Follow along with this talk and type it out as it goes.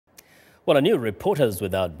Well, a new Reporters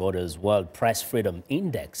Without Borders World Press Freedom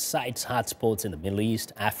Index cites hotspots in the Middle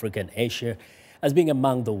East, Africa, and Asia as being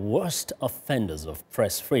among the worst offenders of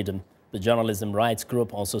press freedom. The journalism rights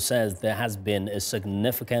group also says there has been a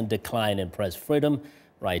significant decline in press freedom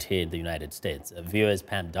right here in the United States. VOA's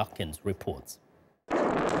Dockins reports.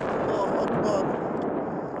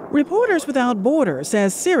 Reporters Without Borders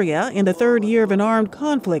says Syria, in the third year of an armed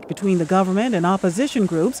conflict between the government and opposition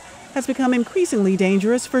groups, has become increasingly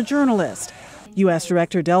dangerous for journalists. U.S.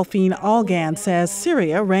 Director Delphine Algan says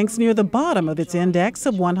Syria ranks near the bottom of its index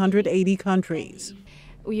of 180 countries.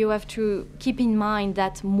 You have to keep in mind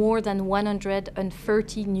that more than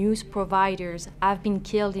 130 news providers have been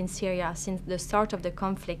killed in Syria since the start of the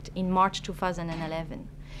conflict in March 2011,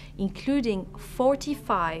 including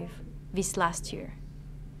 45 this last year.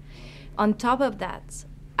 On top of that,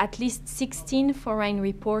 at least 16 foreign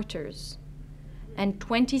reporters and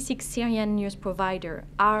 26 Syrian news providers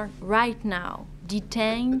are right now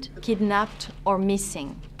detained, kidnapped, or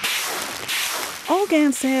missing.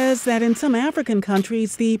 Algan says that in some African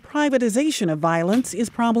countries, the privatization of violence is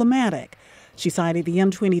problematic. She cited the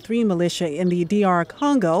M23 militia in the DR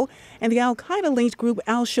Congo and the al-Qaeda-linked group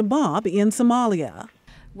al-Shabaab in Somalia.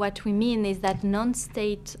 What we mean is that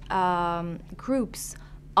non-state groups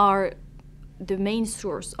are the main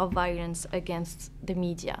source of violence against the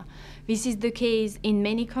media. This is the case in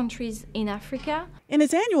many countries in Africa. In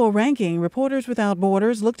its annual ranking, Reporters Without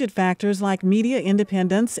Borders looked at factors like media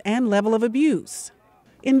independence and level of abuse.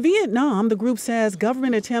 In Vietnam, the group says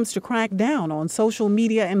government attempts to crack down on social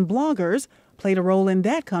media and bloggers played a role in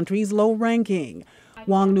that country's low ranking.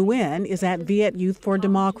 Wang Nguyen is at Viet Youth for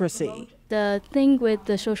Democracy. The thing with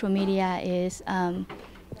the social media is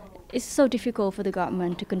it's so difficult for the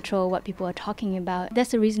government to control what people are talking about.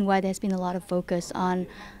 That's the reason why there's been a lot of focus on,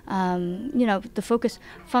 the focus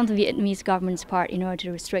from the Vietnamese government's part in order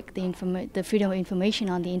to restrict the freedom of information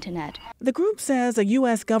on the internet. The group says a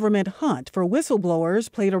U.S. government hunt for whistleblowers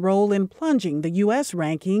played a role in plunging the U.S.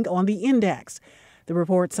 ranking on the index. The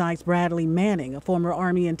report cites Bradley Manning, a former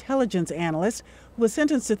Army intelligence analyst who was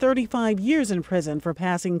sentenced to 35 years in prison for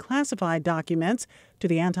passing classified documents to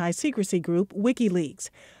the anti-secrecy group WikiLeaks.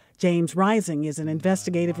 James Rising is an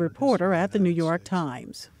investigative reporter at the New York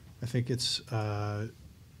Times. I think it's the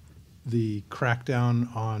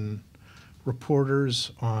crackdown on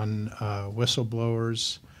reporters, on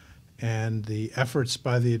whistleblowers, and the efforts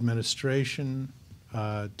by the administration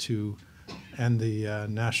and the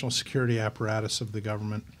national security apparatus of the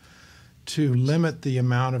government to limit the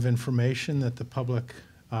amount of information that the public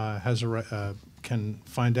can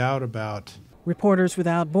find out about. Reporters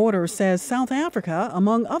Without Borders says South Africa,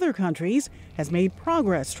 among other countries, has made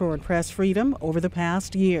progress toward press freedom over the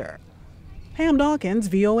past year. Pam Dockins,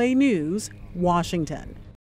 VOA News, Washington.